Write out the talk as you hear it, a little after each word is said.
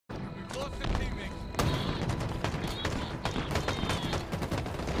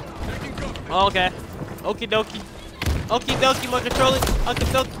Oh, okay. Okie dokie. Okie dokie, my controller. Okie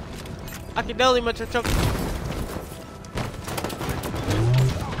dokie. Okie dokie, my controller.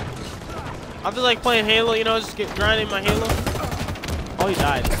 I feel like playing Halo, you know, just get grinding my Halo. Oh, he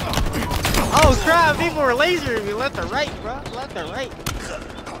died. Oh crap, people were lasering me left or right, bro. Left or right.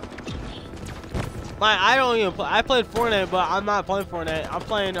 I don't even play. I played Fortnite, but I'm not playing Fortnite. I'm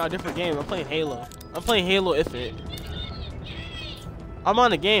playing a different game. I'm playing Halo. I'm playing Halo Infinite. I'm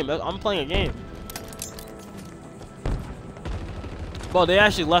on a game. I'm playing a game. Well, they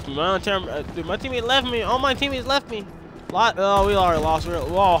actually left me. Dude, my teammate left me. All my teammates left me. Oh, we already lost.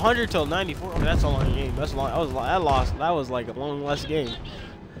 Well, 100 till 94. Okay, that's a long game. That's a long. That was like a long less game.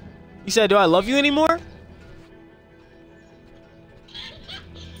 You said, "Do I love you anymore?"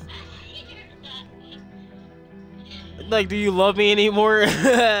 Like, do you love me anymore?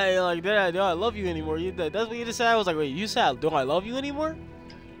 Like, do I love you anymore? That's what you just said. I was like, wait, you said, "Do I love you anymore?"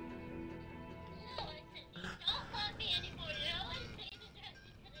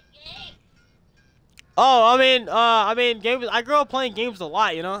 Oh, I mean, games. I grew up playing games a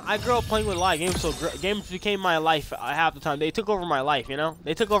lot, you know. I grew up playing with a lot of games, so games became my life half the time. They took over my life, you know.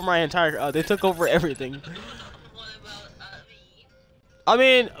 They took over my entire. They took over everything. I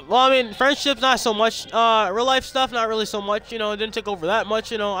mean, friendships not so much. Real life stuff not really so much. You know, it didn't take over that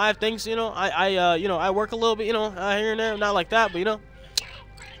much. You know, I have things. You know, you know, I work a little bit. You know, here and there, not like that, but you know.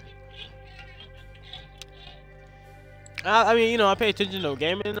 I mean, you know, I pay attention to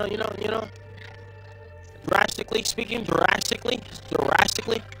gaming. You know. Drastically speaking, drastically.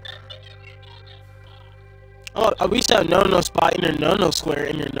 Oh, we used to have no spot in your no square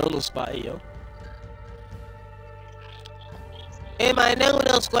in your no spot, yo. In my no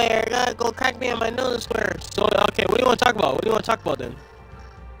square, gotta go crack me on my no square. So okay, what do you want to talk about? What do you want to talk about then?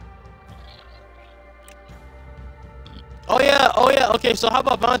 Oh yeah. Okay, so how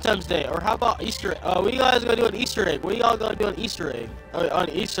about Valentine's Day or how about Easter? What you guys gonna do an Easter egg? What are y'all gonna do an Easter egg? On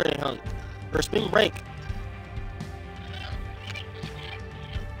Easter egg hunt or spring break?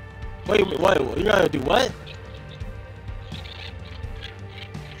 Wait, you gotta do what?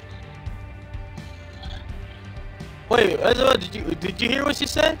 Wait, did you hear what she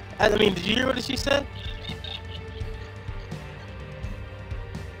said? I mean, did you hear what she said?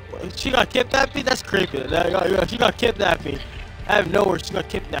 She got kidnapped me? That's creepy. She got kidnapped me. I have nowhere. She got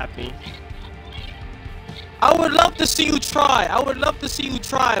kidnapped me. I would love to see you try.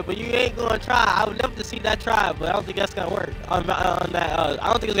 But you ain't gonna try. I would love to see that try, but I don't think that's gonna work on that. I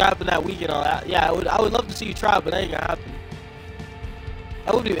don't think it's gonna happen that week and all that. Yeah, I would love to see you try, but that ain't gonna happen.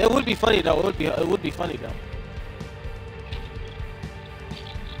 It would be funny though. It would be funny though.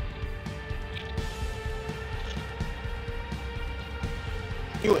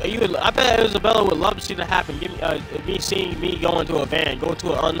 I bet Isabella would love to see that happen. Give me, me seeing me going to an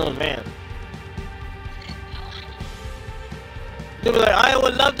unknown van. They be like, I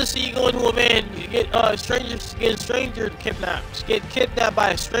would love to see you go into a van, get stranger kidnapped, get kidnapped by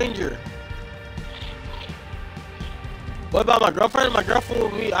a stranger. What about my girlfriend? My girlfriend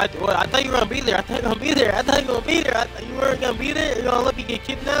will be. I thought you were gonna be there. I thought you weren't gonna be there. You're gonna let me get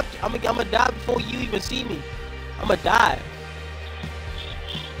kidnapped. I'm gonna die before you even see me. I'm gonna die.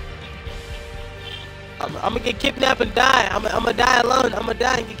 I'm gonna get kidnapped and die. I'm gonna die alone. I'm gonna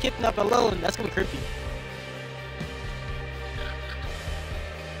die and get kidnapped alone. That's gonna be creepy.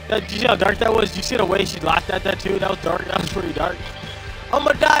 Did you see how dark that was? Did you see the way she laughed at that too? That was dark. That was pretty dark. I'm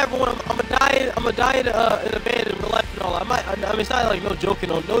gonna die, everyone. I'm gonna die in a van in real life and all. I mean, it's not like no joking.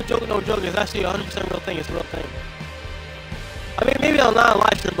 No joke. It's actually a 100% real thing. It's a real thing. I mean, maybe I'm not on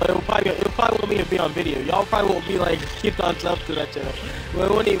live stream, but it probably want me to be on video. Y'all probably won't be like keep on sub to that channel. Well,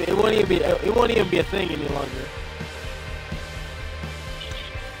 it won't even be a thing any longer.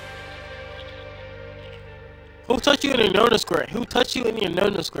 Who touched you in your no square? Who touched you in your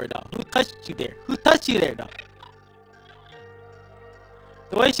no square, dog? Who touched you there? Who touched you there, dog?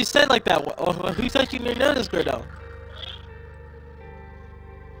 The way she said like that, who touched you in your no square, dog?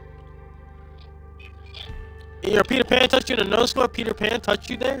 Your Peter Pan touched you in the no square? Peter Pan touched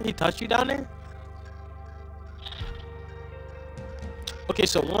you there? He touched you down there? Okay,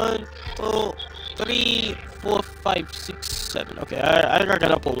 so 1, 2, 3, 4, 5, 6, 7. Okay, I think I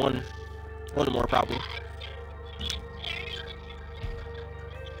got up with one more probably.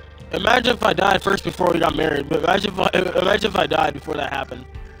 Imagine if I died first before we got married. But imagine if I died before that happened.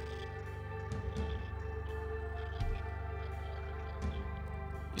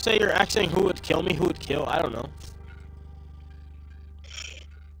 You say you're asking who would kill me? Who would kill? I don't know.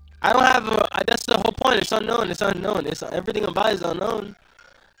 I don't have a. That's the whole point. It's unknown. It's unknown. Everything about it is unknown.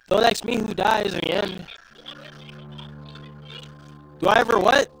 Don't ask me who dies in the end. Do I ever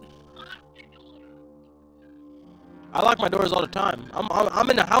what? I lock my doors all the time. I'm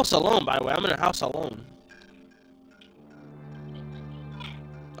in the house alone, by the way. I'm in the house alone.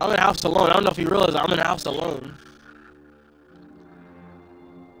 I'm in the house alone. I don't know if you realize I'm in the house alone.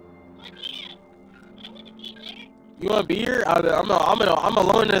 You wanna be here? I'm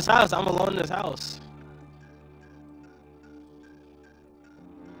alone in this house. I'm alone in this house.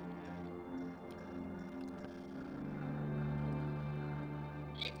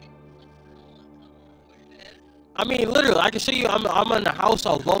 I mean, literally, I can show you. I'm in the house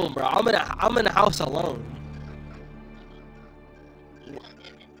alone, bro. I'm in the house alone.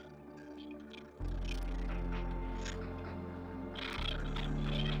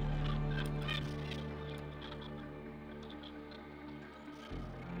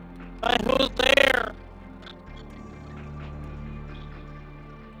 Hey, who's there?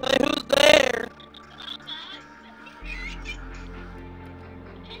 Hey, who's there?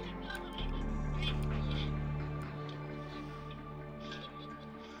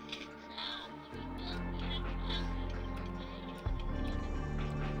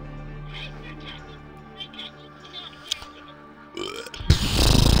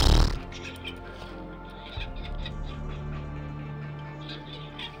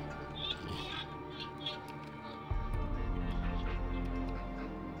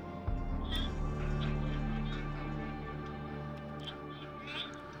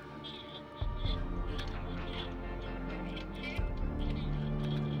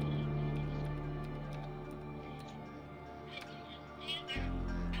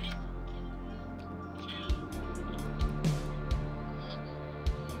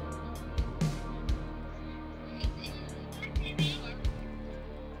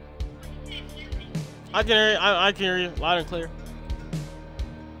 I can hear you. I can hear you loud and clear.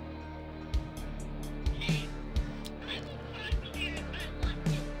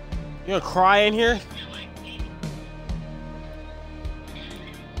 You gonna cry in here?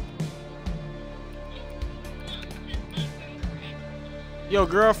 Yo,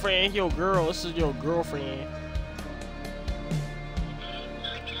 girlfriend. Yo, girl. This is your girlfriend.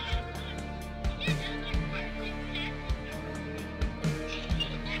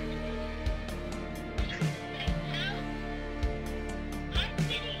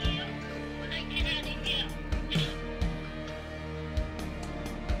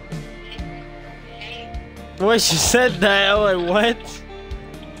 The way she said that, I'm like, what?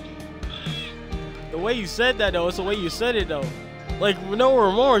 The way you said that, though, it's the way you said it, though. Like, no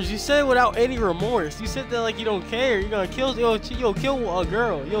remorse. You said it without any remorse. You said that like you don't care. You're gonna kill, you'll kill a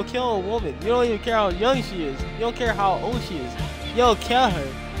girl. You'll kill a woman. You don't even care how young she is. You don't care how old she is. You'll kill her.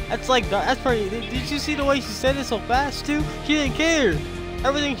 That's like, that's pretty. Did you see the way she said it so fast, too? She didn't care.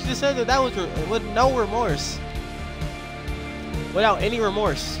 Everything she just said, that was with no remorse. Without any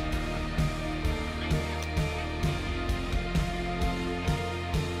remorse.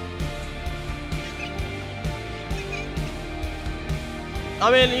 I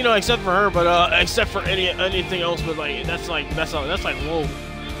mean, you know, except for her, but except for anything else, but like that's like whoa.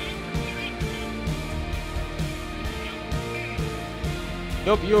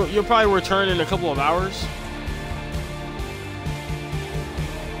 You'll probably return in a couple of hours.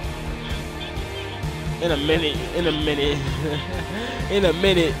 In a minute. In a minute. In a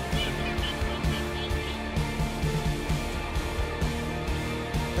minute.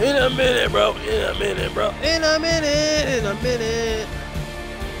 In a minute, bro. In a minute, bro. In a minute. In a minute.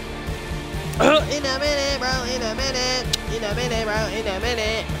 In a minute, bro. In a minute. In a minute, bro. In a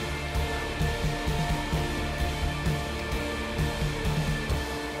minute.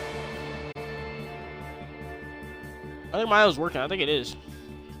 I think Miles working. I think it is.